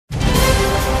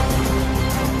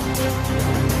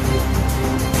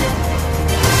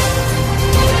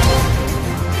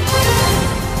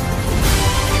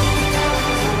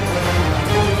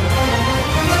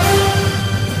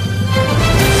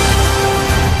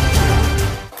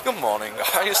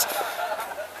guys.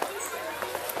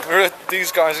 We're at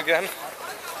these guys again.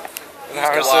 And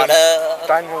Harrison,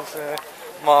 Daniel's here,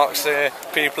 Mark's here,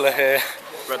 people are here.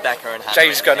 Rebecca and Hannah.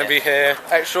 Jay's going to be here.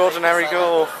 Extraordinary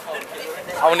girl.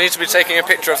 I will need to be taking a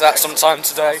picture of that sometime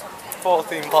today. For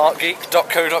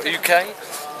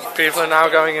themeparkgeek.co.uk. People are now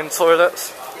going in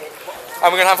toilets.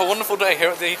 And we're going to have a wonderful day here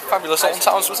at the fabulous Alton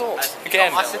Towers Resort.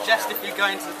 Again. I suggest if you go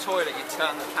into the toilet, you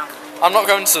turn the camera. I'm not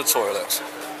going to the toilet.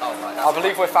 Oh, right. I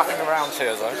believe we're faffing around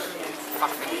here though.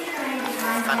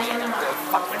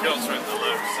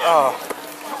 Oh,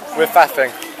 we're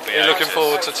faffing. Are you looking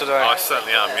forward to today? I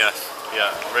certainly am, yes.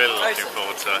 Yeah, really looking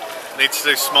forward to it. Need to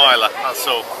do Smiler, that's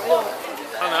all. Oh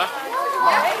no.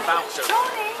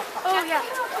 Oh yeah.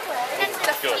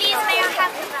 Please may I have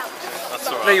the voucher? That's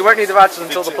alright. No, you won't need the vouchers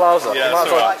until the plaza. Yeah,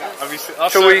 that's alright.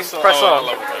 Shall we press on?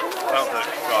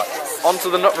 Right.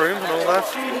 Onto the nut room and all that.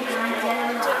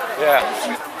 Yeah.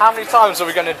 How many times are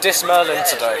we going to diss Merlin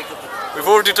today? We've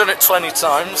already done it 20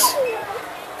 times.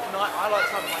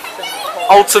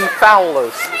 Alton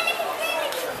Towers.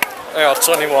 Yeah,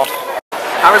 21.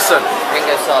 Harrison.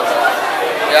 Ringo Saga.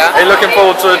 Yeah? Are you looking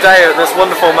forward to a day at this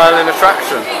wonderful Merlin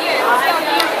attraction?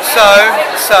 So.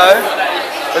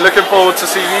 Are you looking forward to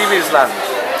see Vivi's Land?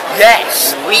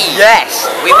 Yes, oui. Yes.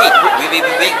 Oui.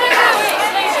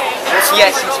 What's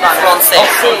yes in Spanish? Francais.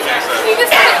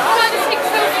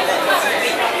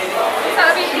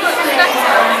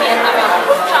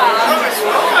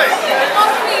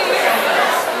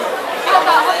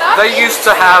 They used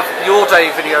to have your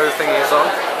day video thingies on.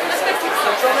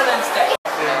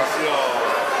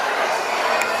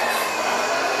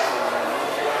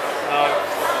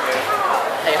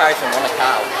 Hey Harrison, want a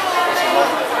cow?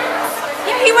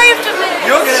 Yeah, he waved at me.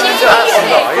 You're going to enjoy some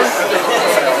nice.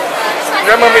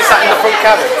 Remember when we sat in the front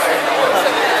cabin?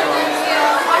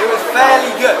 It was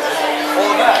fairly good.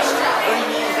 All that.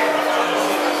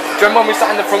 Do you remember when we sat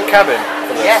in the front cabin?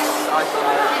 Yes,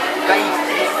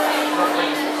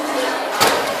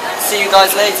 see you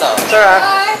guys later. Sarah.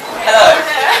 Hello.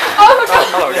 Oh my god.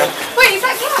 Hello again. Wait, is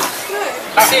that cat?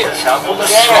 No. See you.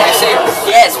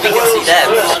 Yes, we can see them.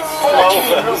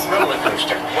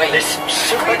 Wait.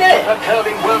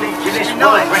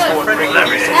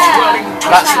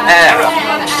 That's air.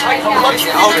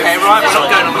 Okay, right, we're not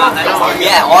going on that then.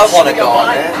 Yeah, I want to go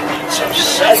on it. Do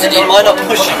you mind not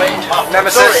pushing me?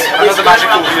 Nemesis, another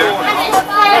magical view.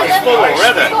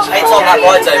 Hey Tom, that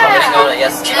ride's over, I'm getting on it,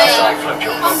 yes.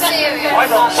 I'm serious.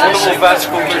 Wonderful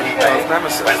vertical view of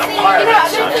Nemesis.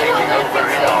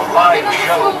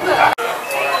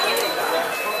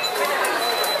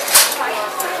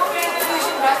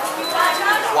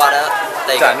 What up?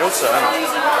 There you go. Daniel's turn.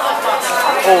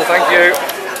 Oh, thank you.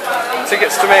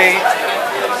 Tickets to me.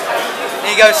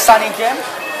 Here you go, Sunny Jim.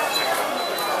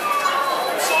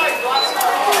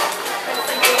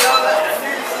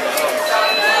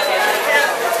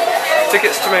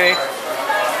 Tickets to me.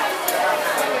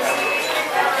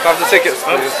 Have the tickets,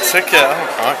 please. Ticket?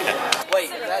 Oh, okay. Wait,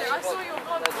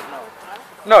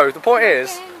 No, the point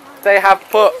is, they have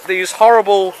put these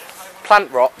horrible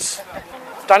plant rots.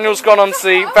 Daniel's gone onto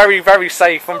the very, very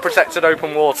safe, unprotected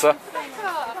open water.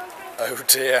 Oh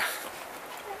dear.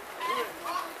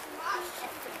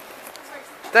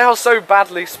 They are so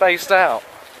badly spaced out.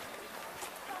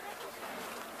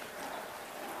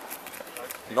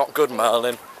 Not good,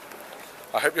 Merlin.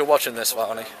 I hope you're watching this,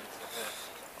 Varney.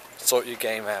 Sort your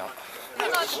game out.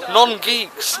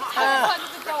 Non-geeks.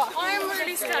 I am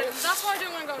really scared. That's why I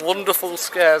don't want to go. Wonderful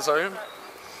scare zone.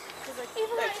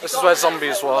 This is where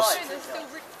zombies was.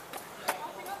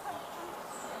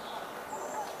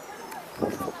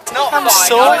 I'm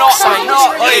so excited.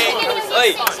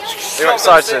 You're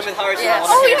excited. Yeah.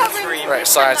 We're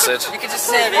excited. You can just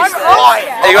say this.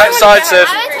 Are you excited?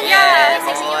 Yeah.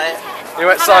 Are you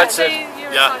excited?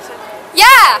 Yeah.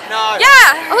 Yeah.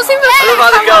 Yeah. I was even. I love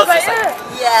how the girls just like,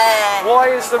 yeah.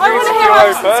 Why is the Rita queue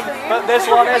open, but this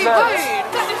one isn't?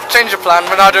 Change of plan,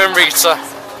 we're now doing Rita,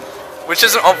 which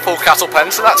isn't on full cattle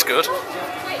pen, so that's good.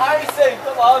 Harrison,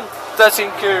 come on.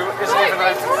 13Q isn't even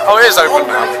open. Oh, it is open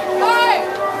now.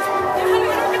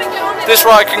 This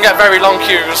ride can get very long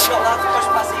queues.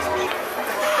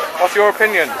 What's your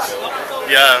opinions?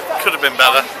 Yeah, could have been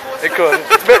better. It could.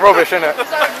 It's a bit rubbish, isn't it?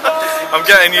 I'm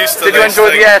getting used to Did you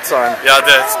enjoy the airtime? Yeah, I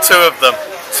did. Two of them.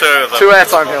 2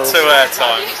 airtime hills. 2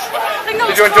 airtimes.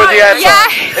 Did you enjoy the airtime?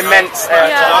 Yeah. Immense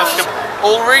airtime.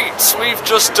 All reads. We've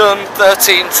just done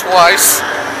 13 twice.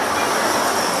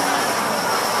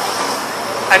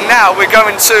 And now we're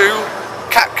going to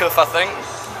Catcuff, I think.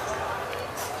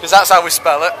 Because that's how we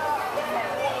spell it.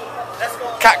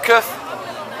 Catcuff.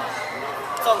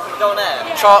 Tom, can we go on air?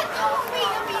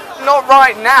 Not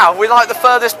right now. We're like the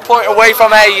furthest point away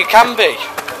from air you can be.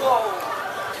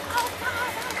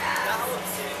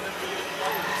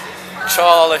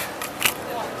 Charlie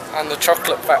and the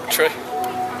chocolate factory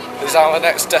is our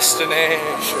next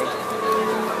destination.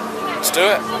 Let's do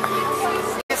it.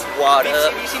 What?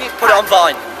 Put it on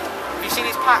Vine. Have you seen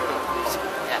his pack?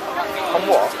 On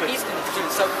what? He's going to do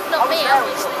so. Not me,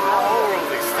 obviously.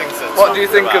 What do you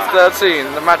think of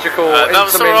 13, the magical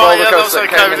intimate roller coaster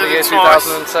that came in the year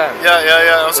 2010? Yeah,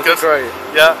 that was good. Great.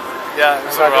 Yeah, it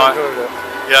was alright. Enjoyed it.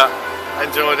 Yeah,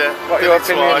 enjoyed it. What are your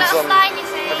opinions on?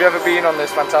 Have you ever been on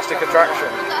this fantastic attraction,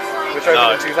 which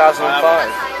opened in 2005?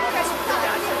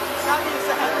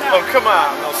 Oh, come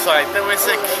on, I'll say, there was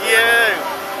a queue.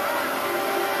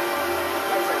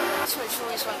 That's what you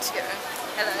always want to go.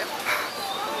 Hello.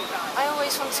 I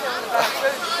always want to go on the back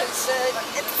road because at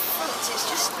the front it's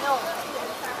just not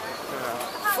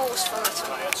forceful at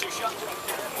all.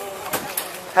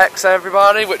 Hex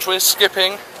everybody, which we're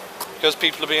skipping because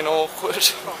people are being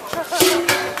awkward.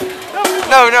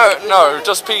 No,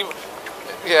 just people.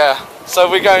 Yeah. So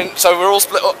we're all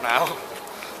split up now,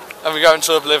 and we're going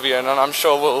to Oblivion, and I'm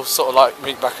sure we'll sort of like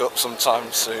meet back up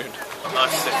sometime soon.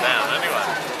 Nice to sit down anyway.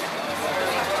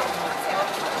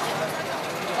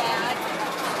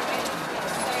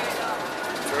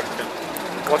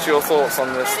 What's your thoughts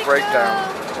on this breakdown?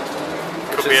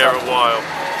 Could be here a while.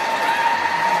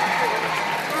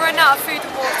 We're running out of food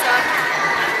and water.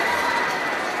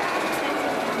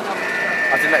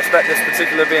 I didn't expect this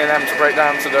particular B&M to break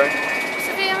down today. It's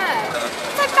a VMS.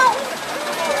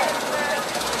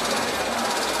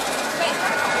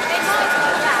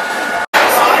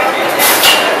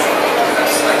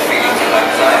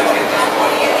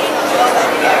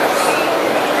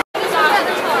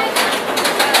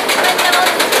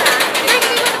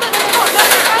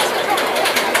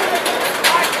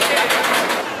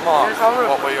 Mark,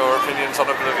 what were your opinions on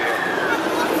Oblivion?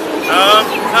 No,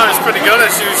 it's pretty good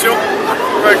as usual.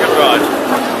 Very good ride.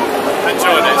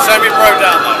 Enjoyed it. Same it broke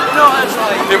down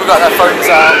though. People got their phones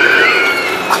out.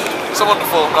 It's a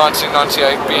wonderful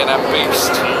 1998 B&M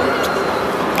Beast.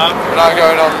 We're now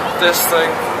going on this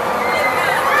thing.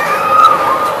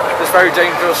 This very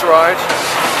dangerous ride.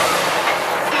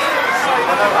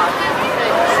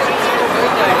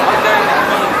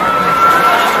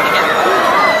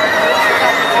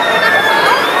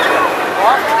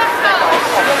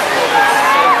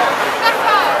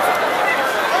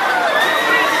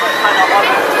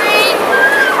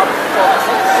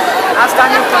 As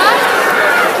Daniel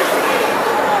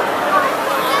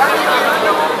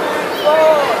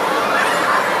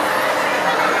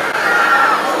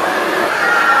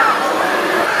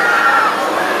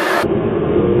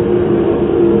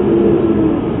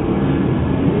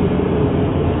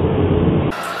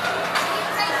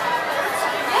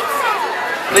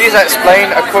Please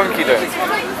explain a coinkydink.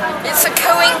 It's a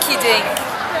coinkydink.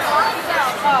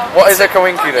 What is a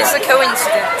coinkydink? It's a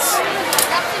coincidence.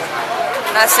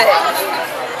 That's it.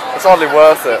 It's hardly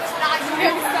worth it.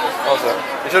 Was it?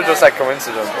 You should have just said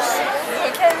coincidence.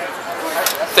 Okay.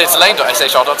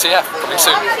 theatrelane.shr.tf, coming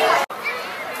soon.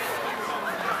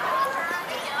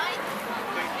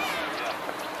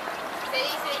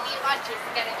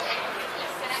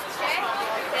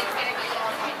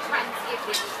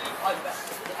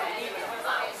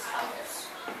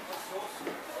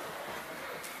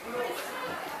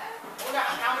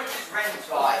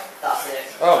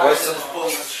 Oh, where's the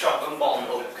shop and bottom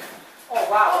hook? Oh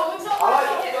wow!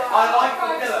 I like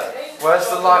the pillow. Where's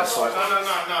the light switch?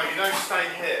 No, you don't stay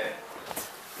here.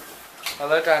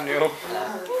 Hello, Daniel.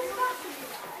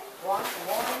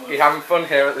 You having fun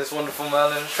here at this wonderful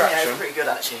Merlin attraction? Yeah, pretty good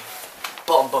actually.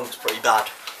 Bottom bunk's pretty bad.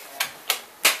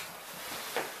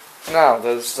 Now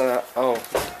there's oh.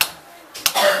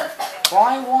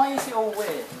 Why is it all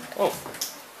weird? Oh.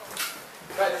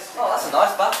 Oh, that's a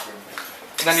nice bathroom.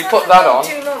 And then you put that on,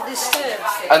 Do not disturb.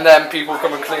 and then people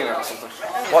come and clean it or something.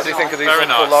 What do you think of these Very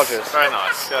wonderful nice. lodges? Very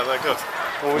nice. Yeah, they're good.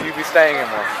 Or will you be staying in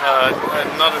one?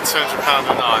 Another £200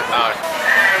 a night. No.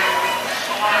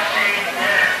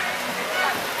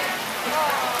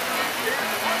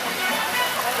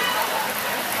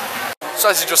 So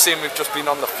as you've just seen, we've just been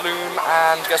on the Flume,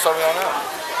 and guess where we are now?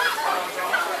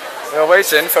 We are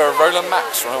waiting for a Roland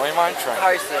Max runaway mine train.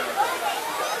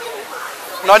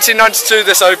 1992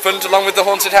 this opened, along with the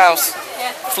Haunted House.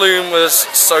 Yeah. Flume was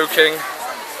soaking.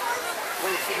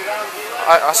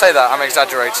 I say that, I'm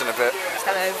exaggerating a bit.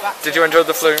 Hello. Did you enjoy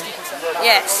the Flume?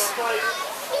 Yes.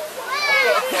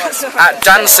 At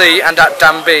Dan C and at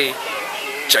Dan B,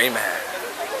 J-Man.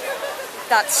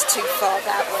 That's too far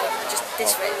that way. Just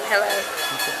this way. Hello.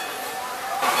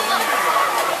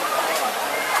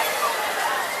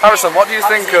 Harrison, what do you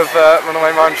think of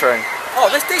Runaway Mine Train? Oh,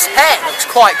 this hair looks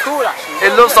quite cool actually.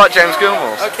 It looks like James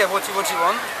Gilmore's. Okay, what do you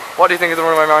want? What do you think of the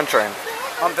Runaway Mine Train?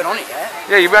 I haven't been on it yet.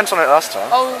 Yeah, you went on it last time.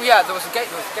 Oh yeah, there was a gate,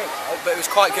 but it was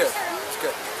quite good. It was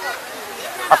good.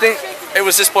 I think it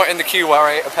was this point in the queue where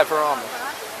I ate a pepperoni.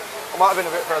 I might have been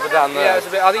a bit further down there. Yeah, it was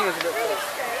a bit. I think it was a bit further.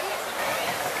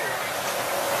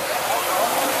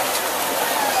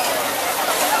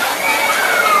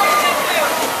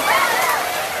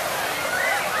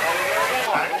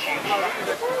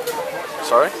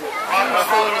 Sorry? I'm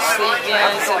falling asleep,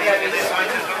 yeah, is that very...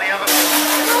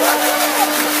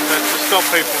 To stop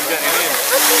people from getting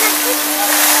in.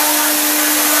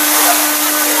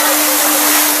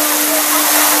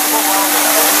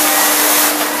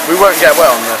 We won't get wet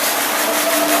on this.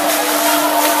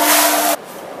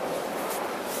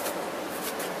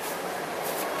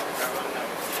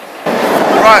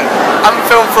 Right, I haven't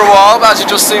filmed for a while, but as you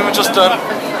just seen, we've just done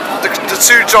the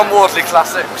two John Wardley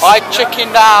classics. I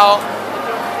chickened out.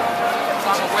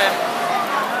 I'm a whim.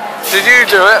 Did you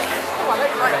do it? What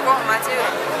am I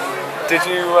doing? Did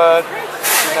you do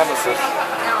Nemesis?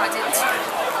 No, I didn't.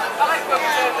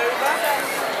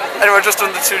 Anyway, I've just done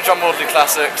the two John Wardley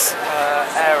classics,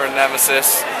 Air and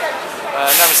Nemesis.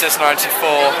 Nemesis 94,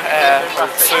 Air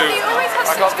 2.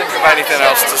 I can't think of anything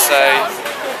else to say.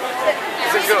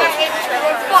 Is it good?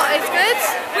 What is good?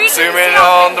 Zoom in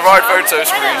on the right photo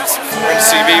screens. We're in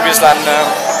CBeebies land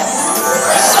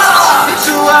now.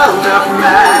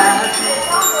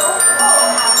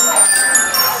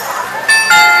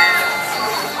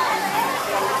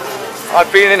 I've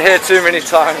been in here too many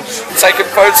times. Taking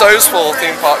photos for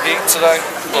Theme Park Geek today.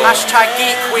 Hashtag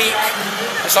Geek Week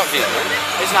It's not Geek Week.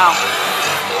 is now.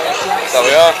 There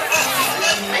we are.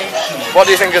 What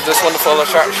do you think of this wonderful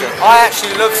attraction? I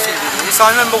actually love CBeebies.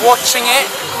 I remember watching it,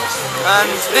 and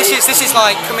this is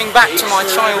like coming back to my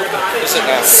childhood. Is it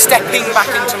now? Stepping back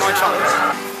into my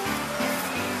childhood.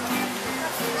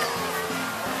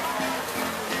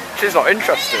 She's not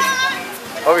interested.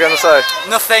 What are we going to say?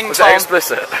 Nothing. Was Tom. it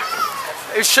explicit?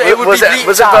 It would Was be it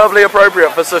bleeped out. verbally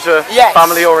appropriate for such a Yes.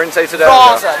 family-orientated area?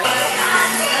 Rather.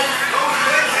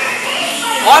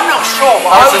 I'm not sure,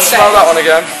 but I would say. Smell that one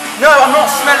again. No, I'm not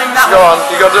smelling that Go one. on,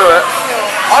 you got to do it.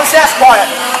 I would say that's quiet.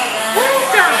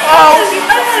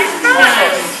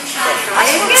 I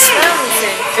can't smell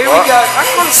anything. Here What? we go. I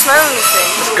can't smell anything.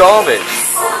 It's garbage.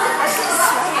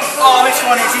 Oh, this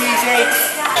one is easy.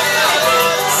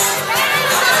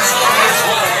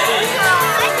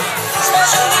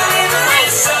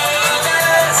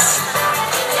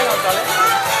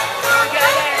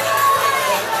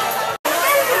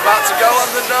 We're about to go on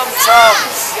the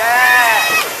num-tums. Yeah.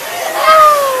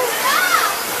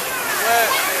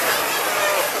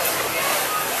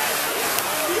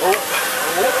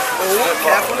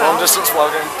 Careful now. Long distance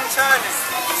vlogging. Turning.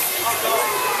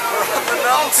 We're on the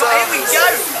num-tums. Here we go.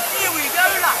 Here we go,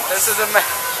 lads. This is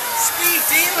Speed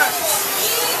demons.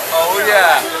 Oh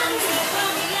yeah.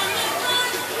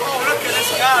 Oh, look at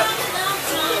this go.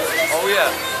 Oh yeah.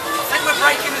 I think we're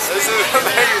breaking the This speed. is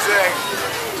amazing.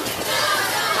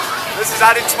 This is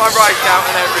adding to my ride count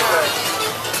and everything.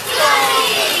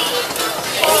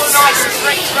 Oh, nice and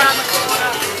straight around the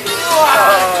corner.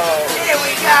 Oh. Here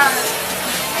we go.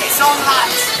 It's on,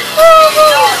 lads. It's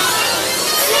on.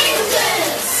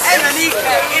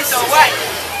 Emanike is away.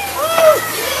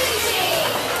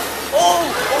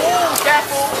 Oh,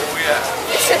 careful. Oh yeah.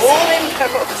 It's a limbo.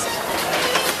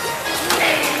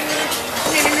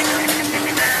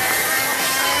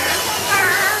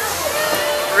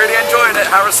 Really enjoying it,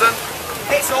 Harrison.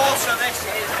 It's awesome, this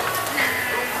is.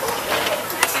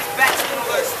 This is better than all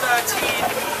those 13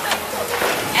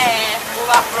 air, all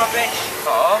that rubbish.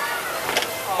 Oh.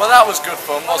 Well, that was good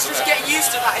fun, wasn't Just it? get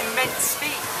used to that immense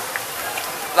speed.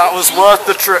 That was worth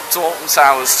the trip to Alton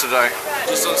Towers today.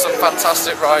 Just done some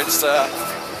fantastic rides there.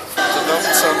 The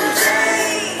num-tums.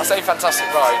 I say fantastic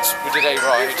rides. We did a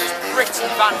ride. Pretty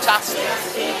fantastic.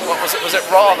 What was it? Was it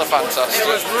rather fantastic? It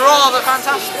was rather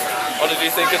fantastic. What did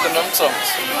you think of the num-tums?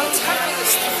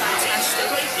 Fantastic.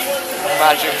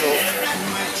 Magical.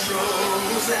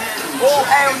 All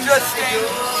hail Justin.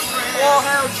 All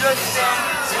hail Justin.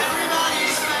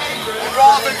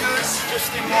 Rather good,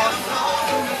 Justin was.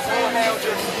 All hail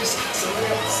Justin.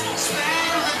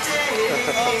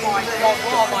 Oh my god,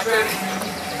 what am I doing?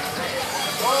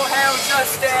 All hail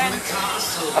Justin.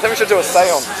 I think we should do a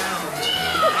seance.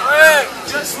 Hey,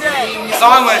 Justin.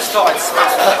 Someone would have started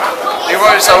smashing. You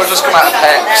wrote so we've just come out of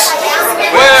PEX,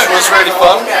 which was really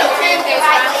fun.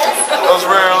 It was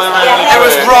really It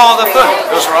was good. rather fun.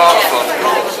 It was rather fun.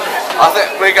 I I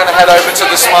think we're going to head over to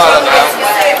the Smiler now.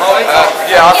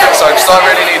 Yeah, I think so, because I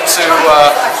really need to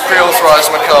pre-authorise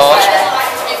my card.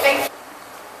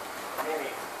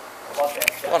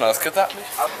 What on earth could that be?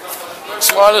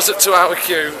 Smiler's at 2-hour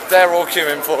queue. They're all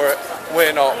queuing for it.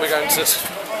 We're not. We're going to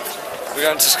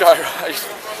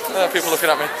Skyride. People looking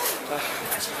at me.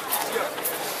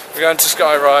 We're going to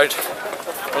Skyride.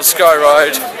 On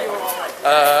Skyride,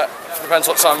 depends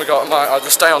what time we got. I might either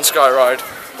stay on Skyride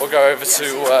or go over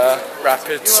to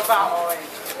Rapids,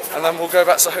 and then we'll go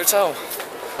back to the hotel.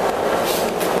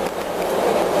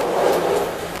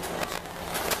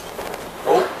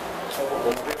 Oh,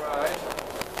 bumpy ride.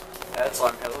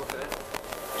 Airtime hill here.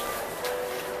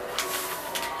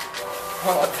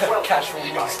 Oh, the casual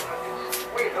music.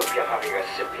 We hope you're having a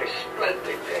simply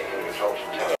splendid day here at Alton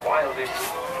Towers. Wildest,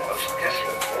 most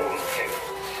desolate of all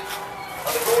tales.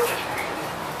 And the gorgeous view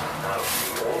now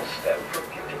see all stem from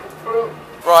beautiful bloom.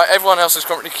 Right, everyone else is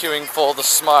currently queuing for the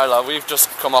Smiler. We've just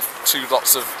come off 2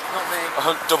 lots of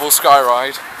double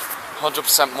Skyride,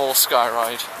 100% more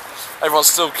Skyride. Everyone's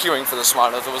still queuing for the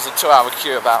Smiler. There was a 2-hour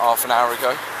queue about half an hour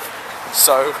ago.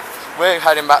 So we're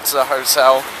heading back to the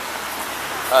hotel.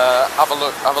 Have a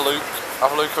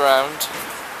look around.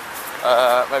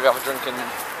 Maybe have a drink in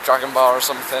Dragon Bar or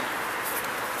something.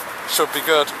 Should be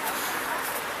good.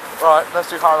 Right, let's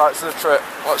do highlights of the trip.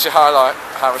 What's your highlight,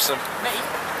 Harrison? Me?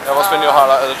 Yeah, what's been your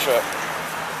highlight of the trip?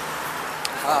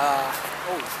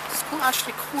 It's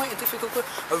actually quite a difficult,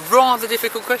 a rather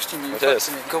difficult question. It is.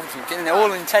 God, you're getting it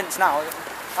all intense now.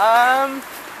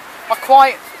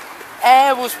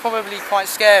 Air was probably quite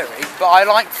scary, but I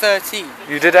liked 13.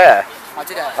 You did Air? I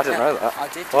did Air. I didn't know that. I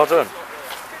did. Well done.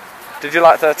 Did you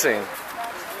like 13?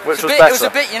 Which was better? It was a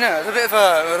bit, you know, it was a bit of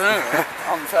a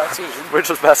on 13. Which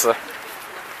was better?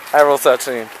 Air or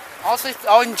 13?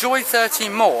 I enjoyed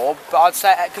 13 more, but I'd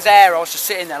say, because Air I was just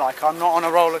sitting there like, I'm not on a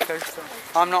roller coaster.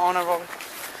 I'm not on a roller coaster.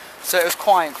 So it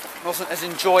wasn't as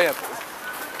enjoyable.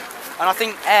 And I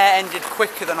think Air ended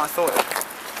quicker than I thought it would.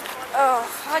 Oh,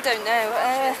 I don't know.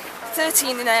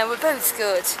 13 and Air were both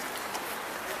good.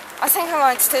 I think I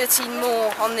liked 13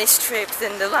 more on this trip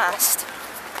than the last.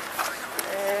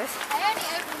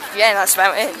 Yeah, that's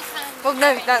about it. Well,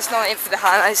 no, that's not it for the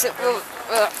highlights.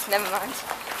 Never mind.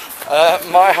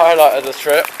 My highlight of the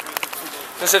trip,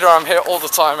 consider I'm here all the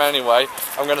time anyway,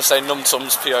 I'm going to say Num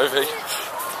Tum's POV,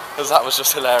 because that was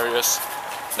just hilarious.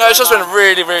 No, it's just been a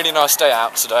really, really nice day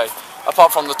out today,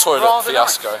 apart from the toilet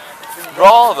fiasco. Nice.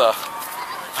 Rather.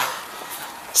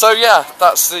 So yeah,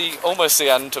 that's almost the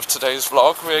end of today's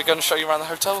vlog. We're going to show you around the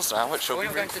hotels now, which will be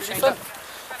really fun.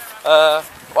 Well,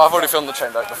 I've already filmed the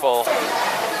chain deck before.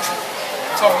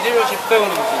 Tom, you do realize you're filming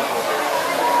people?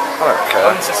 I don't care.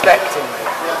 Unsuspecting.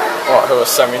 What, who are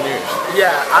semi-nude?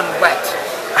 Yeah, and wet.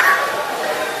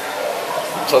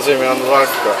 So I see me on the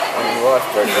life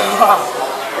breakdown.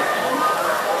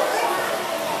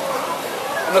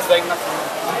 Nothing. I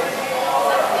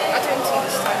don't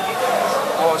understand you guys.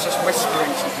 I was just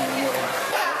whispering something in your ear.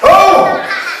 Oh!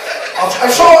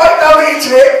 It's alright, no need to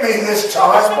hit me this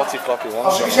time. Spotty floppy one. Oh,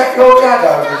 so is that your dad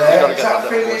over there? Is that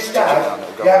Philly's dad?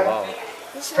 Yeah.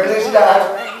 Philly's dad.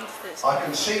 I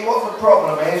can see what the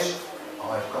problem is.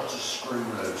 I've got a screw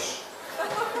loose.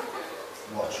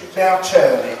 Watch it. Now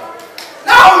turn it.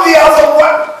 No, the other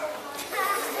one!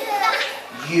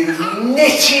 You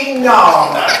nitty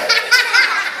nana!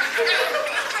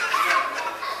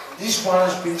 This one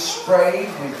has been sprayed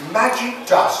with magic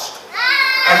dust.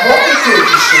 And what we do,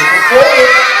 you see, before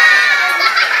it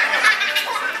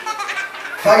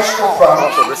face the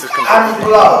front and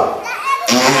blow.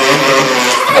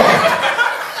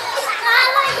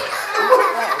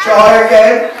 Try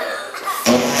again.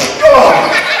 Oh.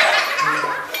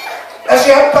 Has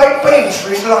he had baked beans for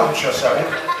his lunch or something?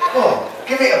 Oh,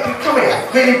 give it a big, come here,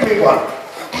 really big one.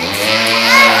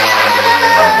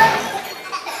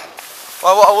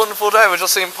 Well, what a wonderful day. We've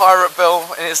just seen Pirate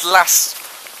Bill in his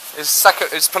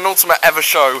penultimate ever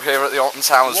show here at the Alton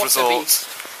Towers Resort.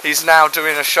 He's now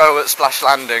doing a show at Splash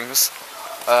Landings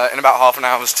in about half an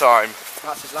hour's time.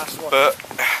 That's his last one. But,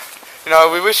 you know,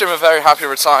 we wish him a very happy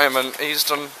retirement. He's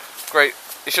done great.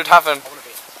 He should have an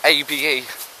ABE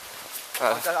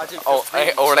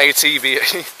or an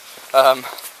ATBE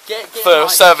for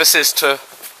services to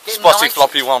spotty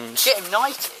floppy ones. Get him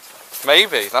knighted.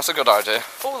 Maybe, that's a good idea.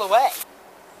 All the way.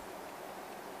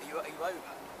 Are you over?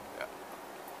 Yeah.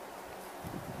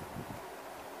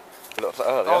 You looked at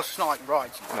earlier. Oh, it's not like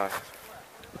rides. No.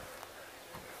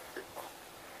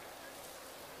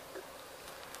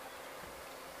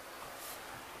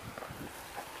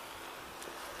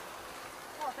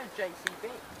 Oh, there's JCB.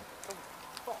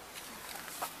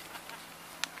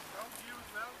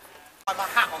 my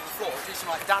hat on the floor, do some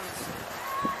like dance.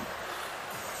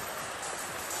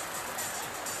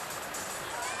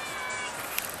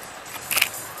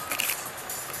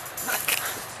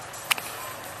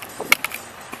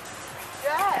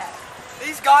 Yeah,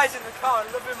 these guys in the car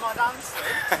are loving my dancing.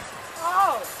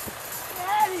 Oh,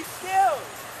 yeah, these skills.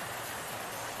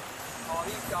 Oh,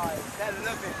 these guys, they're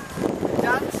loving the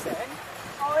dancing.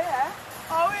 Oh yeah,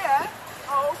 oh yeah,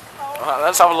 oh. Right,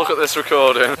 let's have a look at this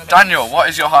recording. Daniel, what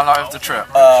is your highlight of the trip?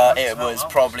 It was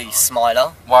probably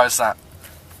Smiler. Why is that?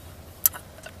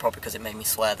 Probably because it made me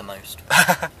swear the most.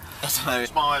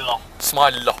 Smiler.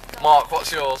 Smiler. Mark,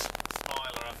 what's yours?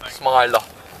 Smiler, I think. Smiler.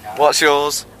 What's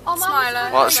yours? Oh,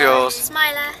 Smiler. What's yours?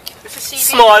 Smiler.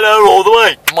 Smiler all the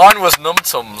way. Mine was Num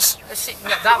Tums. No,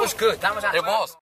 that was good. That was actually It was.